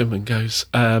goes up to him and goes,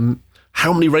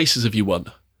 how many races have you won?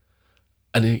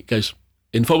 And he goes,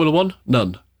 in Formula One,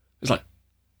 none. It's like,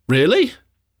 really?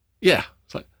 Yeah.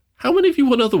 It's like, how many have you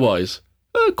won otherwise?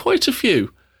 Quite a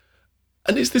few.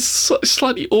 And it's this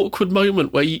slightly awkward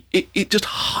moment where it just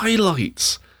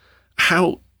highlights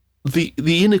how the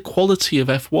inequality of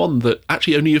F1, that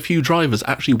actually only a few drivers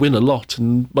actually win a lot,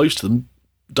 and most of them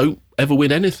don't ever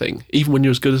win anything, even when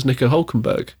you're as good as Nico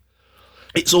Hülkenberg.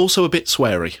 It's also a bit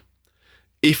sweary.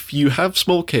 If you have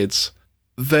small kids,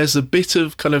 there's a bit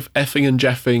of kind of effing and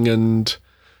jeffing, and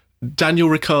Daniel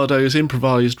Ricciardo's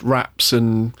improvised raps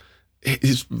and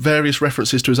his various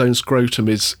references to his own scrotum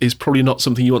is probably not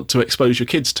something you want to expose your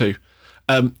kids to.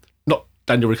 Not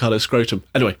Daniel Ricciardo's scrotum.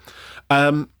 Anyway,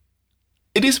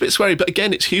 It is a bit sweary, but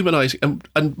again, it's humanising.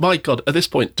 And my God, at this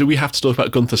point, do we have to talk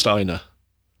about Gunther Steiner?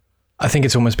 I think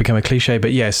it's almost become a cliche,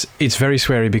 but yes, it's very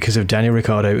sweary because of Daniel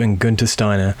Ricciardo and Gunther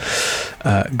Steiner.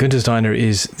 Gunther Steiner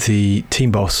is the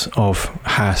team boss of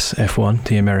Haas F1,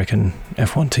 the American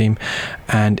F1 team,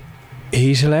 and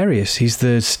he's hilarious. He's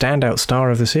the standout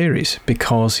star of the series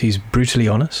because he's brutally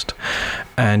honest,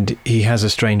 and he has a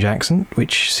strange accent,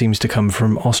 which seems to come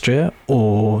from Austria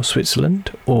or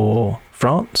Switzerland or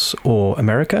France or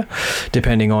America,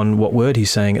 depending on what word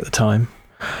he's saying at the time.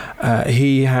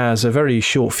 He has a very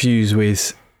short fuse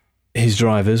with his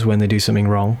drivers when they do something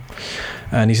wrong,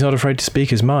 and he's not afraid to speak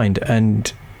his mind.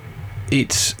 And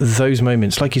it's those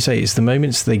moments, like you say, it's the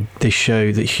moments they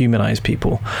show that humanise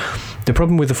people. The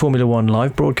problem with the Formula One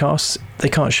live broadcasts, they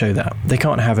can't show that. They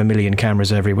can't have a million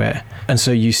cameras everywhere. And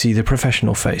so you see the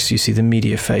professional face, you see the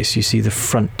media face, you see the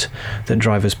front that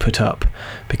drivers put up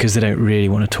because they don't really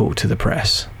want to talk to the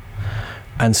press.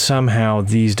 And somehow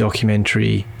these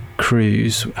documentary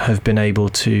crews have been able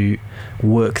to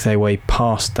work their way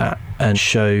past that and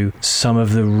show some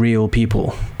of the real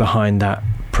people behind that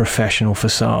professional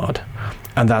facade.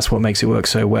 And that's what makes it work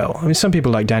so well. I mean, some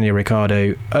people like Daniel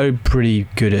Ricciardo are pretty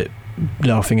good at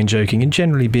laughing and joking and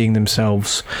generally being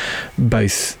themselves,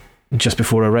 both just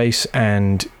before a race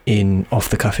and in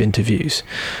off-the-cuff interviews.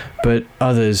 But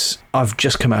others, I've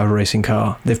just come out of a racing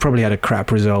car, they've probably had a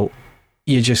crap result,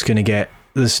 you're just going to get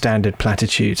the standard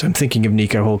platitudes. I'm thinking of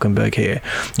Nico Hülkenberg here.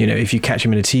 You know, if you catch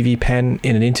him in a TV pen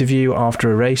in an interview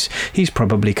after a race, he's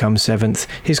probably come 7th.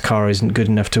 His car isn't good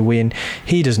enough to win.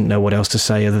 He doesn't know what else to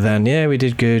say other than, yeah, we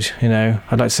did good. You know,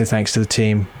 I'd like to say thanks to the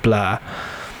team, blah.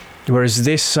 Whereas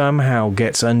this somehow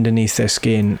gets underneath their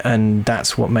skin, and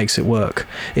that's what makes it work.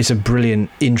 It's a brilliant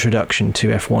introduction to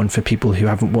F1 for people who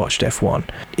haven't watched F1.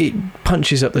 It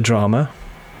punches up the drama,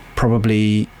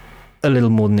 probably a little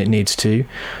more than it needs to.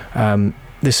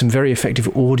 There's some very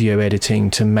effective audio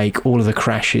editing to make all of the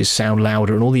crashes sound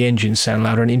louder and all the engines sound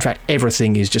louder, and in fact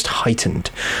everything is just heightened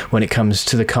when it comes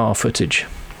to the car footage.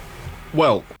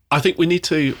 Well, I think we need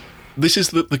to... This is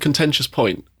the contentious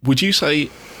point. Would you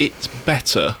say it's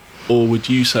better, or would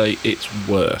you say it's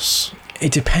worse?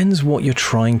 It depends what you're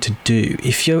trying to do.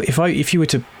 If you were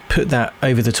to put that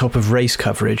over the top of race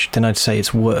coverage, then I'd say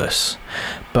it's worse.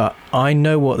 But I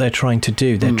know what they're trying to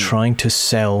do. They're trying to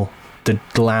sell the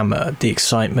glamour, the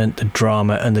excitement, the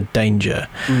drama, and the danger.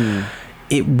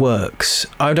 It works.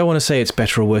 I don't want to say it's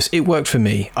better or worse. It worked for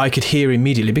me. I could hear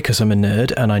immediately, because I'm a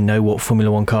nerd and I know what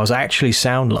Formula One cars actually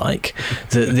sound like,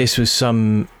 that this was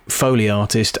some Foley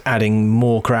artist adding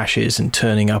more crashes and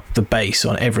turning up the bass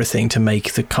on everything to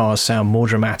make the cars sound more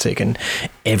dramatic and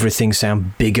everything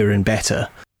sound bigger and better.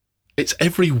 It's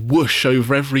every whoosh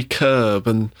over every curb,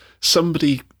 and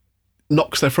somebody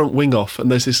knocks their front wing off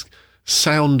and there's this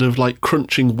sound of like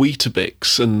crunching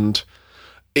Weetabix, and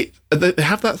they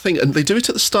have that thing, and they do it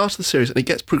at the start of the series, and it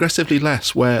gets progressively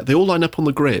less, where they all line up on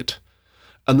the grid,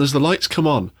 and as the lights come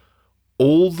on,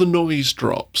 all the noise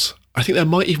drops. I think there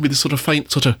might even be this sort of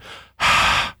faint sort of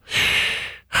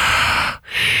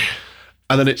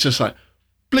and then it's just like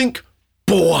blink,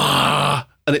 boah,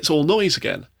 and it's all noise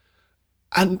again.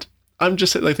 And I'm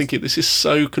just sitting there thinking, this is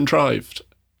so contrived.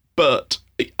 But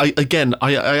I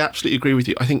absolutely agree with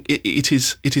you. I think it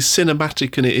is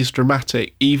cinematic and it is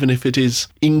dramatic, even if it is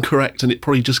incorrect, and it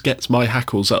probably just gets my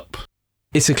hackles up.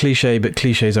 It's a cliche, but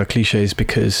cliches are cliches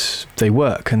because they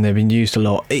work and they've been used a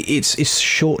lot. It's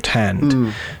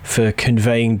shorthand for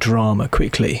conveying drama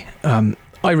quickly.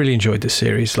 I really enjoyed this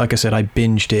series. Like I said, I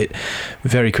binged it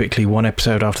very quickly, one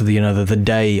episode after the other, the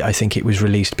day I think it was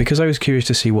released, because I was curious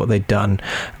to see what they'd done.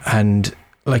 And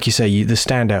like you say, the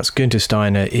standouts, Gunther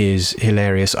Steiner is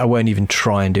hilarious. I won't even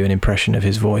try and do an impression of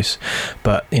his voice.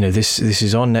 But, you know, this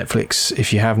is on Netflix.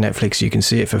 If you have Netflix, you can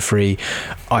see it for free.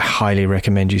 I highly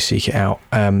recommend you seek it out.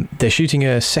 They're shooting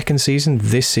a second season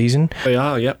this season. They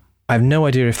are, yep. I have no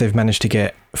idea if they've managed to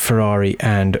get Ferrari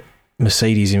and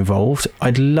Mercedes involved.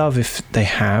 I'd love if they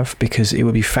have, because it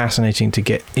would be fascinating to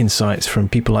get insights from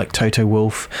people like Toto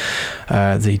Wolff,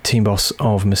 the team boss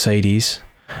of Mercedes,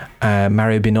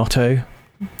 Mario Binotto,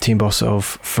 team boss of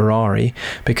Ferrari,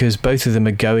 because both of them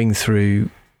are going through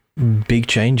big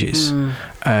changes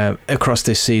across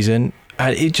this season.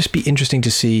 It'd just be interesting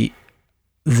to see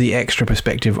the extra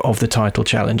perspective of the title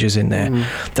challenges in there.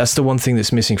 That's the one thing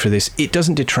that's missing for this. It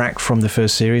doesn't detract from the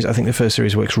first series. I think the first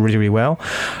series works really, really well.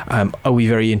 Are we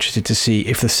very interested to see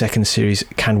if the second series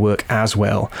can work as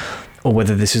well, or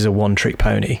whether this is a one-trick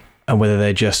pony, and whether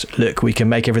they're just, look, we can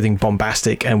make everything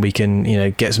bombastic and we can, you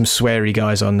know, get some sweary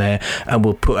guys on there, and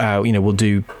we'll put out, you know, we'll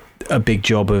do a big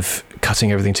job of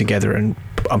cutting everything together and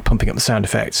I'm pumping up the sound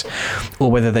effects, or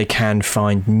whether they can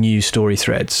find new story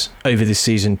threads over this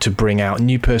season to bring out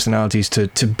new personalities to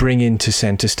bring into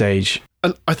centre stage.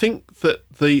 And I think that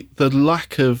the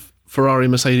lack of Ferrari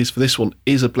and Mercedes for this one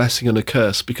is a blessing and a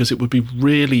curse, because it would be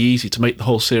really easy to make the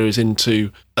whole series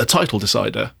into a title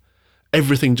decider.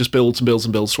 Everything just builds and builds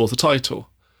and builds towards the title,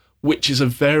 which is a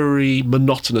very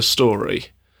monotonous story.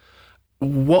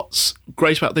 What's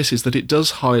great about this is that it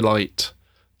does highlight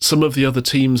some of the other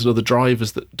teams and other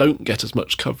drivers that don't get as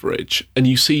much coverage, and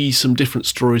you see some different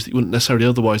stories that you wouldn't necessarily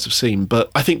otherwise have seen. But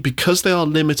I think because they are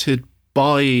limited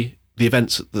by the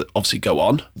events that obviously go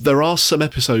on, there are some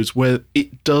episodes where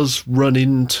it does run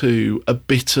into a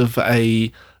bit of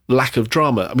a lack of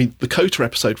drama. I mean, the COTA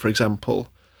episode, for example,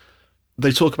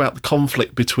 they talk about the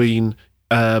conflict between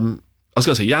I was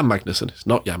going to say Jan Magnussen. It's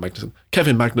not Jan Magnussen.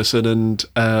 Kevin Magnussen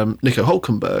and Nico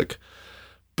Hülkenberg.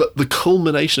 But the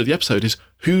culmination of the episode is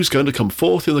who's going to come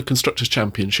fourth in the Constructors'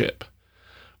 Championship.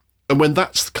 And when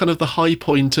that's kind of the high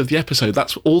point of the episode,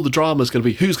 that's all the drama is going to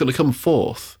be, who's going to come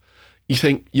fourth. You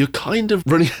think you're kind of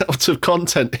running out of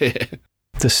content here.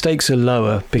 The stakes are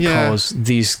lower because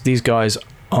these guys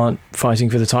aren't fighting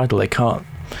for the title. They can't.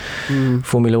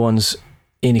 Formula One's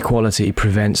inequality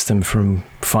prevents them from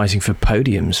fighting for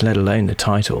podiums, let alone the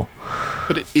title.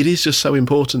 But it is just so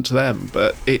important to them.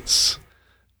 But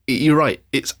you're right,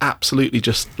 it's absolutely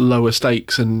just lower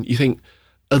stakes. And you think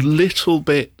a little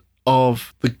bit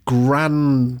of the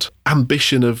grand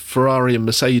ambition of Ferrari and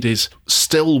Mercedes,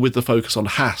 still with the focus on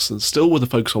Haas and still with the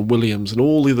focus on Williams and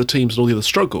all the other teams and all the other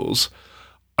struggles,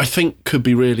 I think could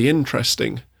be really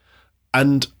interesting.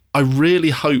 And I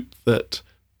really hope that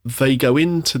they go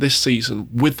into this season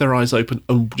with their eyes open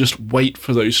and just wait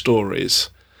for those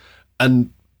stories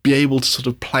and be able to sort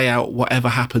of play out whatever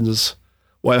happens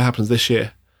this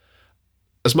year.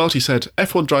 As Marty said,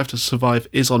 F1 Drive to Survive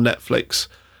is on Netflix.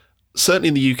 Certainly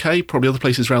in the UK, probably other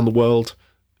places around the world,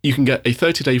 you can get a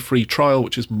 30-day free trial,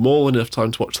 which is more than enough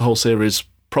time to watch the whole series,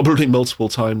 probably multiple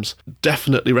times.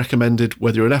 Definitely recommended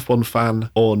whether you're an F1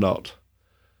 fan or not.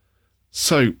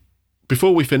 So,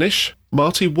 before we finish,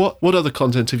 Marty, what other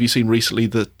content have you seen recently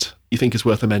that you think is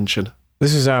worth a mention?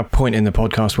 This is our point in the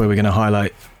podcast where we're going to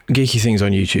highlight geeky things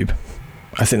on YouTube.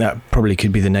 I think that probably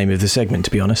could be the name of the segment,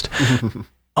 to be honest.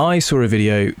 I saw a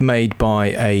video made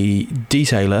by a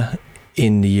detailer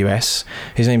in the US.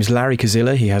 His name is Larry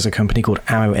Kazilla. He has a company called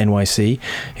Ammo NYC.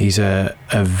 He's a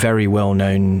very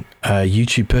well-known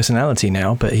YouTube personality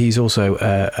now, but he's also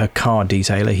a car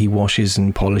detailer. He washes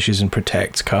and polishes and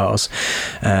protects cars,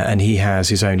 and he has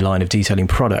his own line of detailing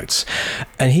products.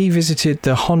 And he visited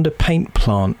the Honda paint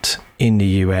plant in the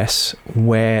US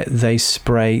where they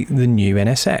spray the new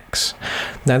NSX.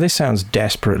 Now, this sounds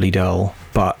desperately dull,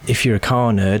 but if you're a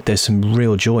car nerd, there's some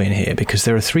real joy in here, because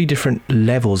there are 3 different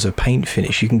levels of paint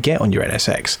finish you can get on your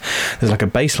NSX. There's like a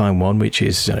baseline one, which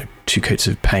is 2 coats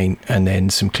of paint and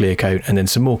then some clear coat and then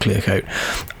some more clear coat.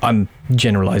 I'm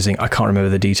generalizing, I can't remember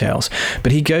the details,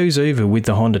 but he goes over with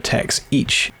the Honda techs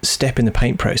each step in the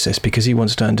paint process, because he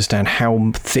wants to understand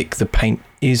how thick the paint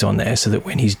is on there, so that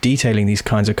when he's detailing these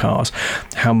kinds of cars,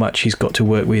 how much he's got to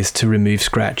work with to remove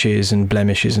scratches and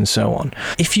blemishes and so on.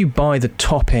 If you buy the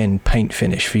top end paint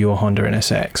finish for your Honda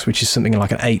NSX, which is something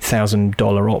like an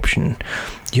 $8,000 option,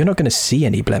 you're not going to see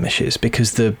any blemishes,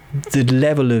 because the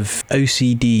level of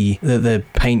OCD that the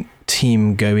paint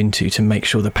team go into to make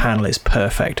sure the panel is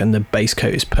perfect and the base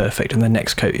coat is perfect and the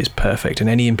next coat is perfect and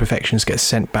any imperfections get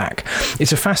sent back.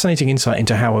 It's a fascinating insight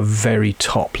into how a very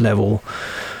top level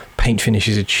paint finish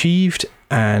is achieved,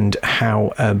 and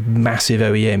how a massive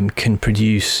OEM can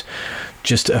produce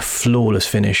just a flawless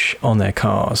finish on their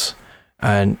cars.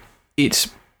 And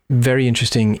it's very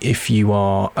interesting if you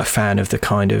are a fan of the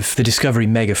kind of the Discovery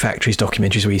Mega Factories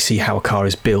documentaries where you see how a car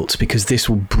is built, because this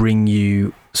will bring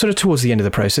you sort of towards the end of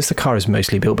the process. The car is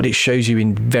mostly built, but it shows you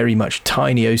in very much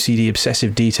tiny OCD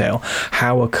obsessive detail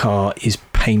how a car is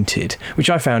painted, which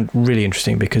I found really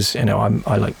interesting, because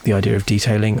I like the idea of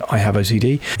detailing. I have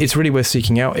OCD. It's really worth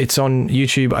seeking out. It's on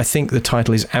YouTube. I think the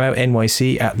title is Ammo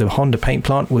NYC at the Honda paint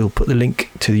plant. We'll put the link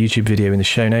to the YouTube video in the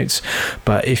show notes,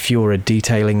 but if you're a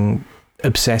detailing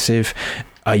obsessive,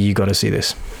 you got to see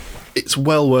this. It's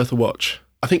well worth a watch.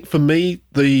 I think for me,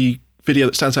 the video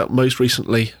that stands out most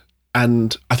recently,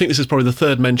 and I think this is probably the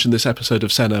third mention this episode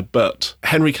of Senna, but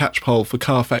Henry Catchpole for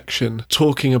Carfection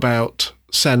talking about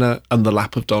Senna and the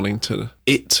lap of Donington.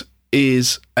 It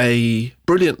is a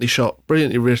brilliantly shot,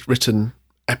 brilliantly written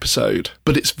episode,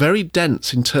 but it's very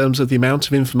dense in terms of the amount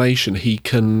of information he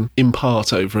can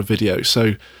impart over a video.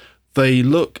 So they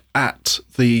look at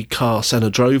the car Senna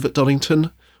drove at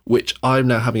Donington, which I'm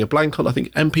now having a blank on. I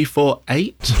think MP4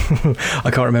 8.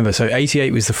 I can't remember. So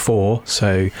 88 was the 4,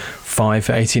 so 5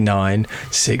 for 89,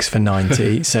 6 for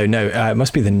 90. So no, it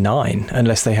must be the 9,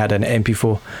 unless they had an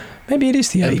MP4. Maybe it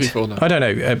is the 8. MP4, no. I don't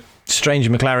know. Strange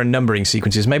McLaren numbering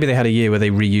sequences. Maybe they had a year where they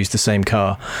reused the same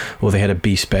car, or they had a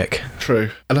B-spec.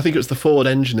 True. And I think it was the Ford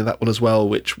engine in that one as well,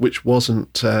 which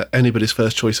wasn't anybody's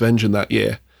first choice of engine that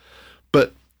year.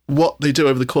 But what they do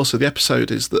over the course of the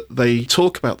episode is that they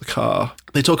talk about the car,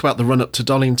 they talk about the run-up to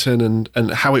Donington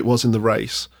and how it was in the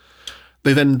race.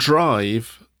 They then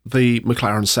drive the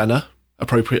McLaren Senna,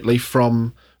 appropriately,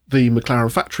 from the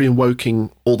McLaren factory in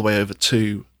Woking all the way over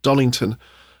to Donington,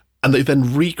 and they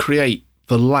then recreate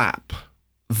the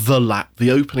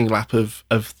opening lap of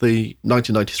the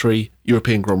 1993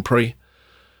 European Grand Prix,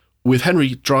 with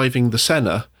Henry driving the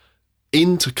Senna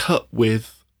intercut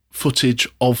with footage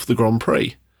of the Grand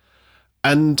Prix.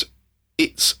 And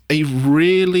it's a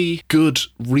really good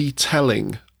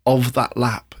retelling of that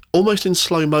lap, almost in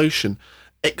slow motion,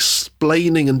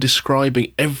 explaining and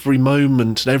describing every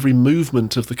moment and every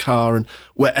movement of the car and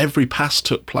where every pass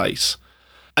took place.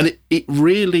 And it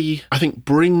really, I think,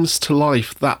 brings to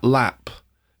life that lap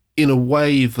in a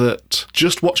way that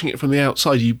just watching it from the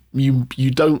outside, you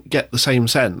don't get the same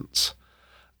sense.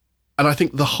 And I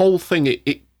think the whole thing,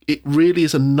 it really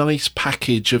is a nice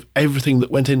package of everything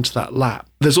that went into that lap.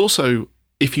 There's also,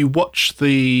 if you watch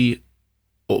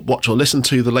or listen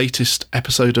to the latest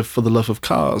episode of For the Love of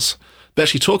Cars, they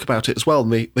actually talk about it as well.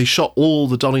 And they shot all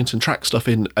the Donington track stuff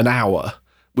in an hour,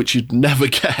 which you'd never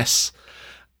guess.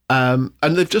 And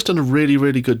they've just done a really,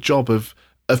 really good job of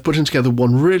putting together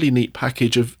one really neat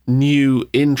package of new,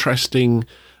 interesting,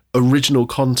 original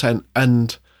content.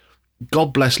 And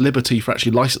God bless Liberty for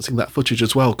actually licensing that footage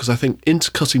as well, because I think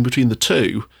intercutting between the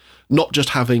two, not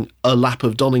just having a lap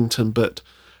of Donington, but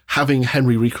having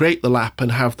Henry recreate the lap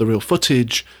and have the real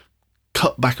footage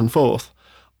cut back and forth,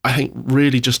 I think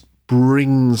really just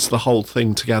brings the whole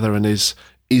thing together and is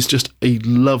just a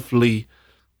lovely,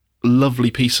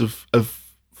 lovely piece of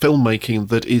filmmaking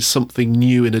that is something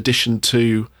new in addition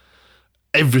to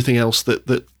everything else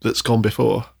that's gone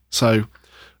before. So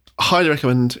highly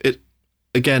recommend it.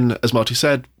 Again, as Marty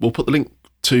said, we'll put the link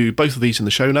to both of these in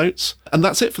the show notes. And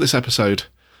that's it for this episode.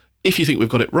 If you think we've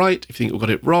got it right, if you think we've got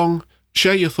it wrong,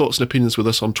 share your thoughts and opinions with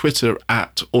us on Twitter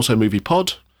at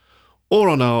AutoMoviePod, or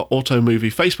on our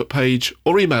Automovie Facebook page,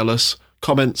 or email us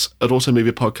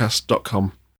comments@automoviepodcast.com.